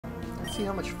Let's see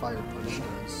how much Fire Punch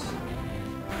does.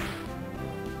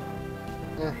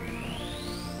 Eh.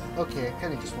 Okay, I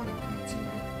kind of just want to beat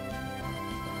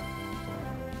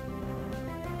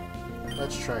you.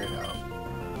 Let's try it out.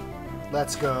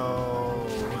 Let's go!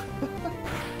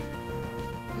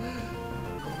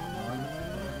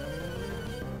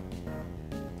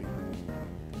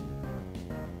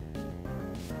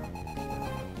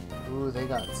 Ooh, they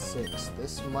got 6.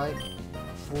 This might...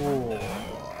 Ooh.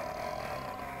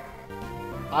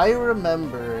 I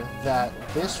remember that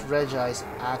this Regice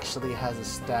actually has a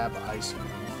stab ice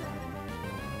move.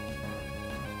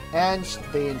 And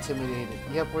they intimidated.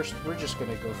 Yep, we're just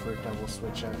gonna go for a double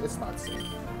switch out. It's not safe.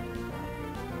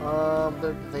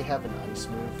 They have an ice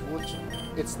move, which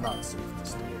it's not safe to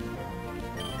stay in.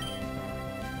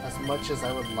 As much as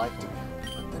I would like to,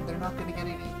 but then they're not gonna get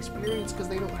any experience because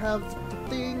they don't have the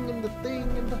thing and the thing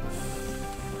and the...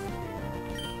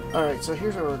 Alright, so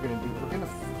here's what we're gonna do. We're gonna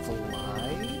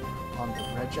fly on the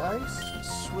Regice,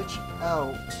 switch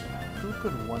out. Who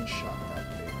could one-shot that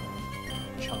thing?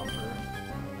 Chomper.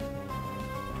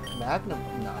 Magnum?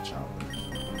 Not Chomper.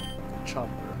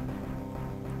 Chomper.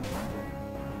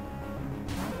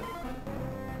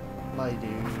 My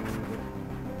dude.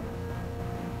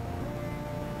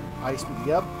 Ice.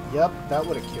 Yep, that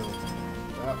would have killed.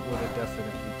 That would have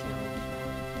definitely killed.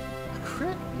 A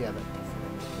crit? Yeah, that definitely.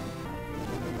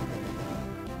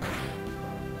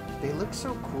 They look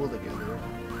so cool together.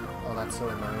 Oh, that's so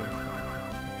annoying.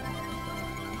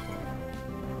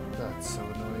 That's so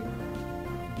annoying.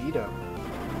 Beat up.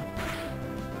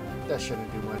 That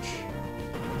shouldn't do much.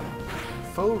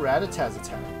 Faux Rattatas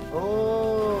attack.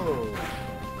 Oh!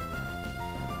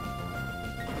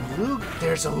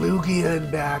 There's a Lugia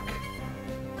in back.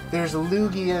 There's a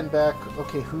Lugia in back.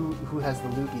 Okay, who has the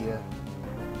Lugia?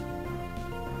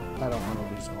 I don't want to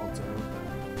lose Alto.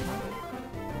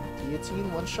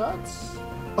 Guillotine one-shots?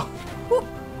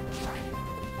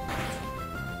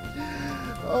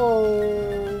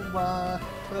 Oh my.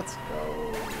 Let's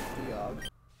go.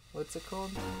 What's it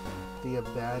called? The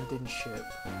Abandoned Ship.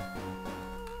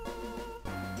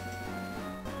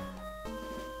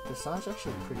 The song's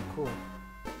actually pretty cool.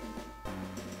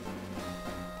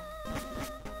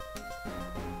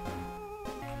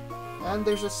 And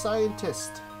there's a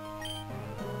scientist!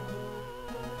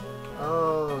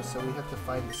 Oh, so we have to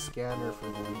find the scanner for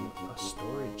a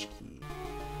storage key.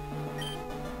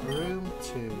 Room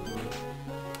 2.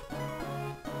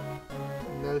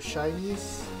 No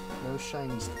shinies? No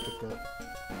shinies to pick up.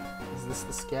 Is this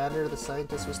the scanner the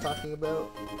scientist was talking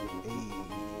about? Hey.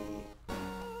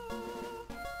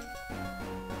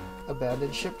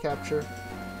 Abandoned ship capture.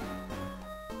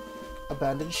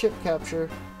 Abandoned ship capture.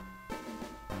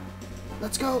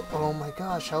 Let's go! Oh my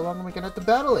gosh, how long am I gonna have to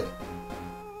battle it?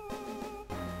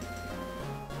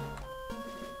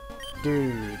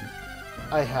 Dude,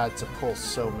 I had to pull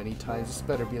so many times. This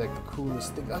better be like the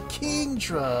coolest thing. A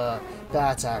Kingdra!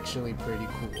 That's actually pretty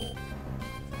cool.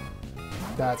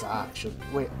 That's actually...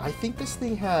 Wait, I think this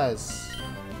thing has...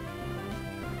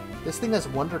 This thing has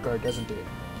Wonder Guard, doesn't it?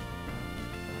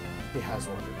 It has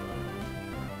Wonder Guard.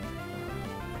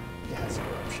 It has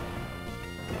Eruption.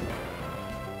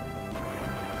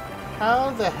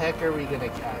 How the heck are we gonna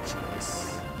catch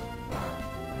this?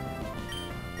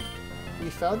 We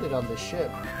found it on the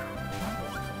ship.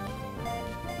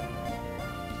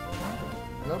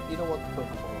 Nope, you don't want the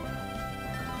Pokeball.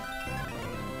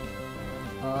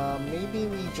 Maybe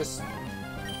we just...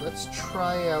 Let's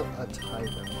try out a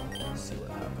Tiger Ball. See what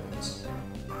happens.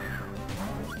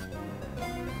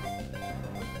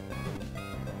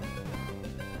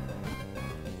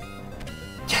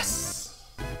 Yes!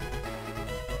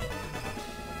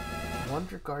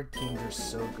 Wonder Guard Kingdra is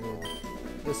so good.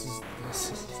 This is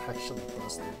actually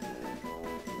busted.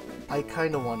 I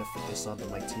kind of want to fit this onto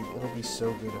my team. It'll be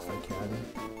so good if I can.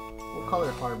 We'll call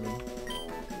her Harmon.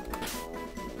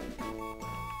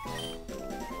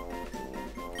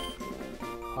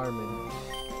 Harmon.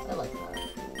 I like that.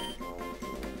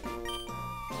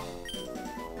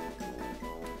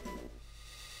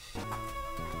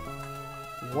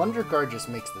 Wonder Guard just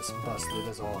makes this busted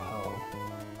as all hell.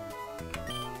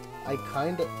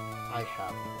 I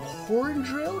have Horn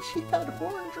Drill? She had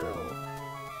Horn Drill!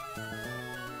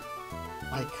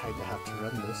 I kinda have to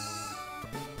run this.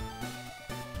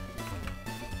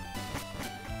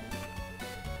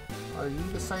 Are you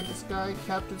the scientist guy?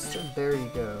 Captain Stern? There you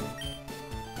go.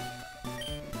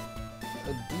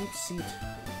 A deep sea...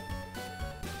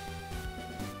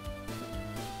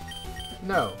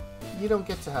 No, you don't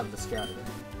get to have the scatter.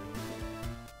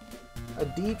 A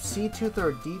deep sea tooth or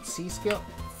a deep sea scale?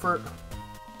 For...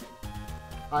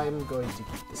 I'm going to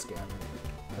keep the scanner.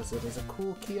 because it is a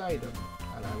cool key item,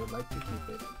 and I would like to keep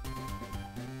it.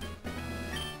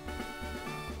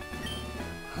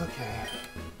 Okay.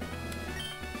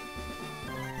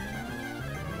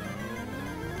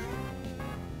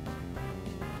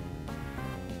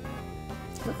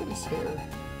 Look at his hair.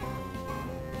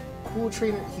 Cool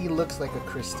trainer. He looks like a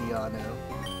Cristiano.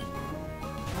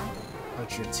 A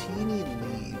Dratini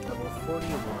lead, level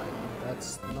 41.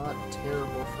 That's not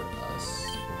terrible for us.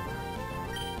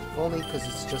 If only because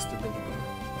it's just a baby.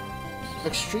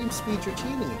 Extreme Speed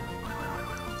Dratini.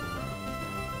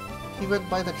 He went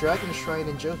by the Dragon Shrine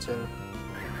in Johto.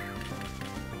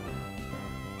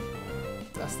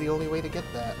 That's the only way to get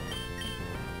that.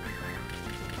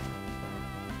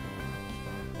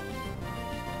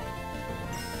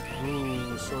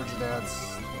 Ooh, Swords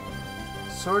Dance.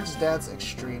 Swords Dance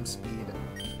Extreme Speed.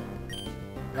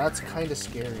 That's kind of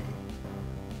scary.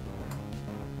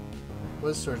 What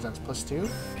is Swords Dance? +2?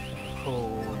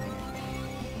 Holy.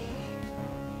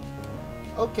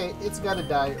 Okay, it's gotta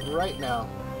die right now.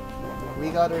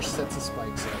 We got our sets of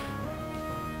spikes up.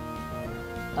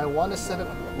 I want to set up...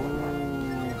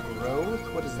 Ooh,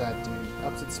 growth? What does that do?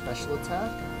 Ups its special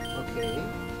attack? Okay.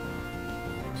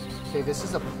 Okay, this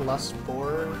is a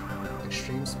 +4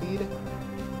 extreme speed,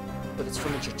 but it's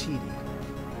from a Dratini.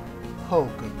 Oh,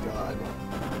 good god.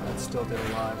 That still did a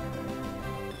lot.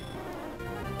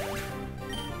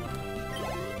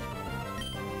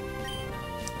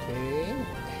 Okay.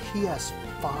 He has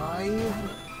 5?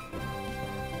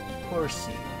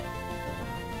 Horsey.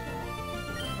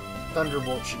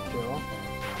 Thunderbolt should kill.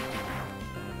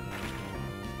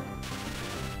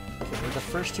 Okay, the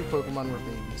first 2 Pokemon were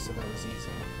babies, so that was easy.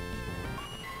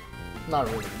 Not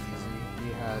really easy.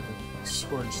 We had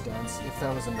Swords Dance. If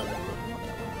that was another Pokemon,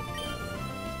 that would have been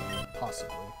death.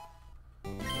 Possibly.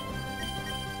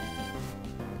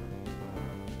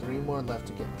 3 more left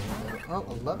to get there. Oh,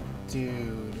 a luck.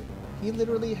 Dude. He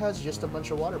literally has just a bunch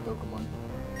of water Pokemon.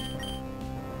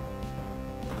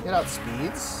 It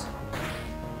outspeeds.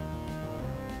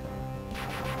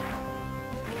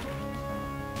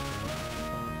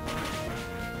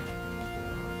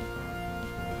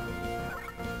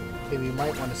 Okay, we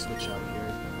might want to switch out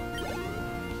here.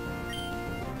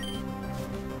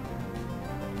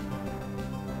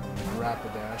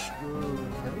 Rapidash. Ooh,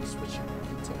 can we switch it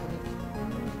to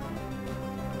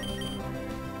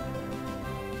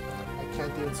I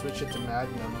can't even switch it to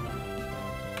Magnum.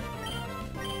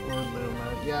 Or Luma.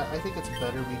 Yeah, I think it's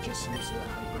better we just use a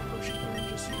Hyper Potion here and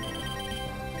just use it.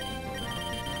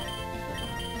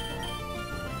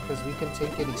 Because we can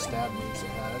take any stab moves it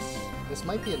has. This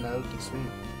might be a Naoki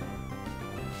sweep.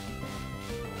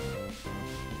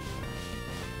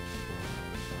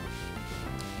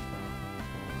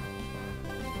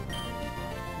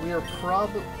 We are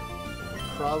probably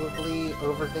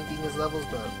overthinking his levels,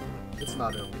 but it's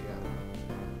not over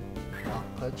yet. Rock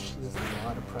Punch, there's a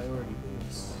lot of priority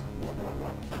moves.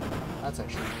 That's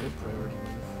actually a good priority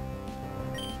move.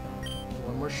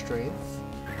 1 more strength.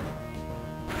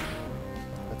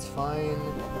 That's fine.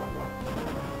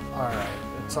 Alright,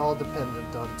 it's all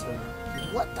dependent on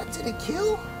What? That didn't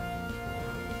kill?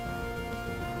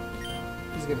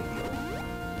 He's gonna heal.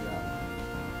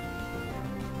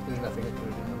 There's nothing I could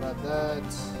have done about that.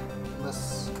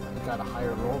 Unless I got a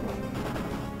higher roll, maybe.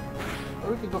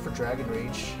 Or we could go for Dragon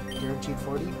Rage. Guaranteed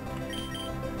 40.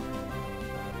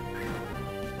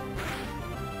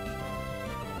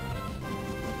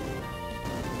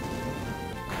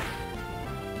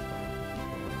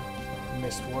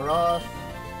 Mist wore off.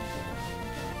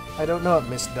 I don't know what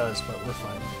Mist does, but we're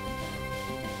fine.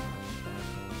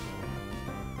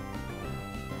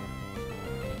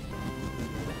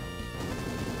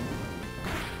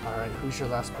 Alright, who's your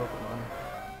last Pokemon?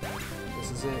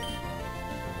 This is it.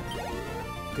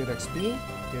 Good XP,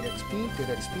 good XP, good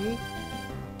XP.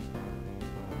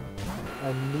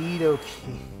 A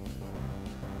Nidoking.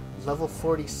 Level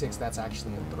 46, that's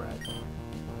actually a threat.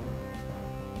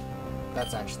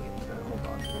 That's actually a threat, hold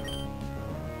on.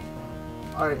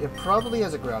 Alright, it probably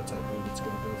has a ground type move it's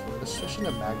gonna go for. Let's switch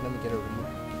into Magnum and get a read.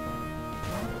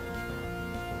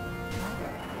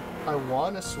 I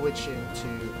want to switch into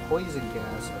Poison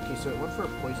Gas. Okay, so it went for a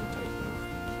Poison type move.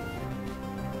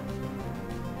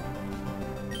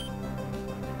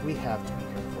 We have to be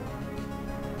careful.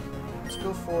 Let's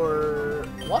go for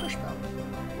Water Spout.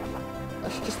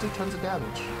 That should just do tons of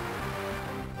damage.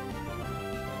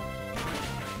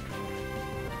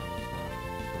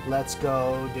 Let's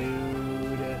go,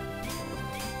 dude.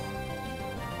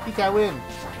 He can win.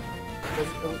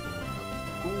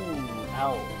 Ooh,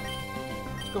 ow.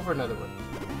 Go for another one.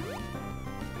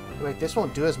 Wait, this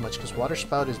won't do as much because Water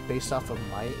Spout is based off of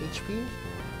my HP.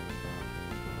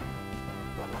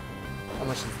 How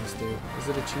much does this do? Is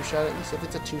it a 2-shot at least? If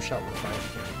it's a 2-shot, we're fine.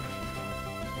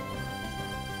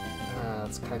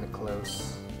 That's kind of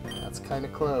close. That's kind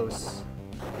of close.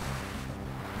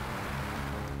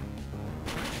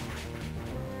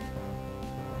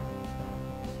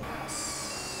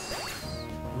 Yes.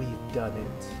 We've done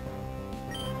it.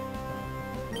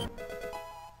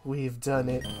 We've done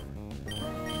it.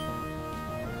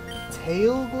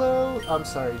 Tail Glow? I'm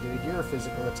sorry, dude. You're a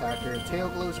physical attacker. Tail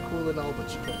Glow's cool and all,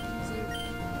 but you can't use it.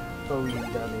 But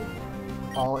we've done it.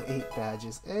 All 8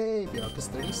 badges. Hey, Bianca's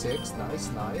 36. Nice,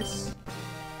 nice.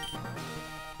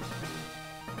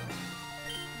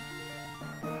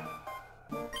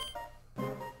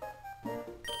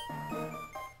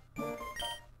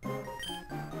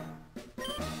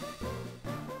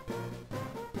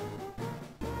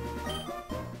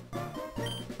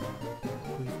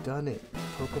 We've done it.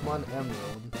 Pokemon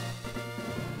Emerald.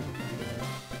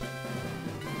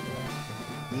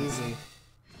 Easy.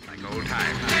 Like old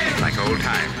times, like old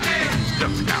times.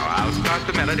 Look, now I'll start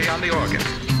the melody on the organ.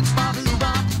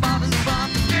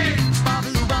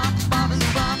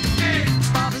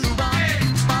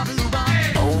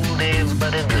 Oldie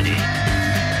but a goodie.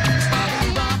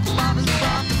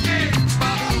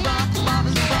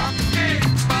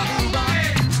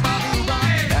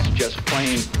 That's just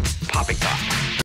plain poppycock.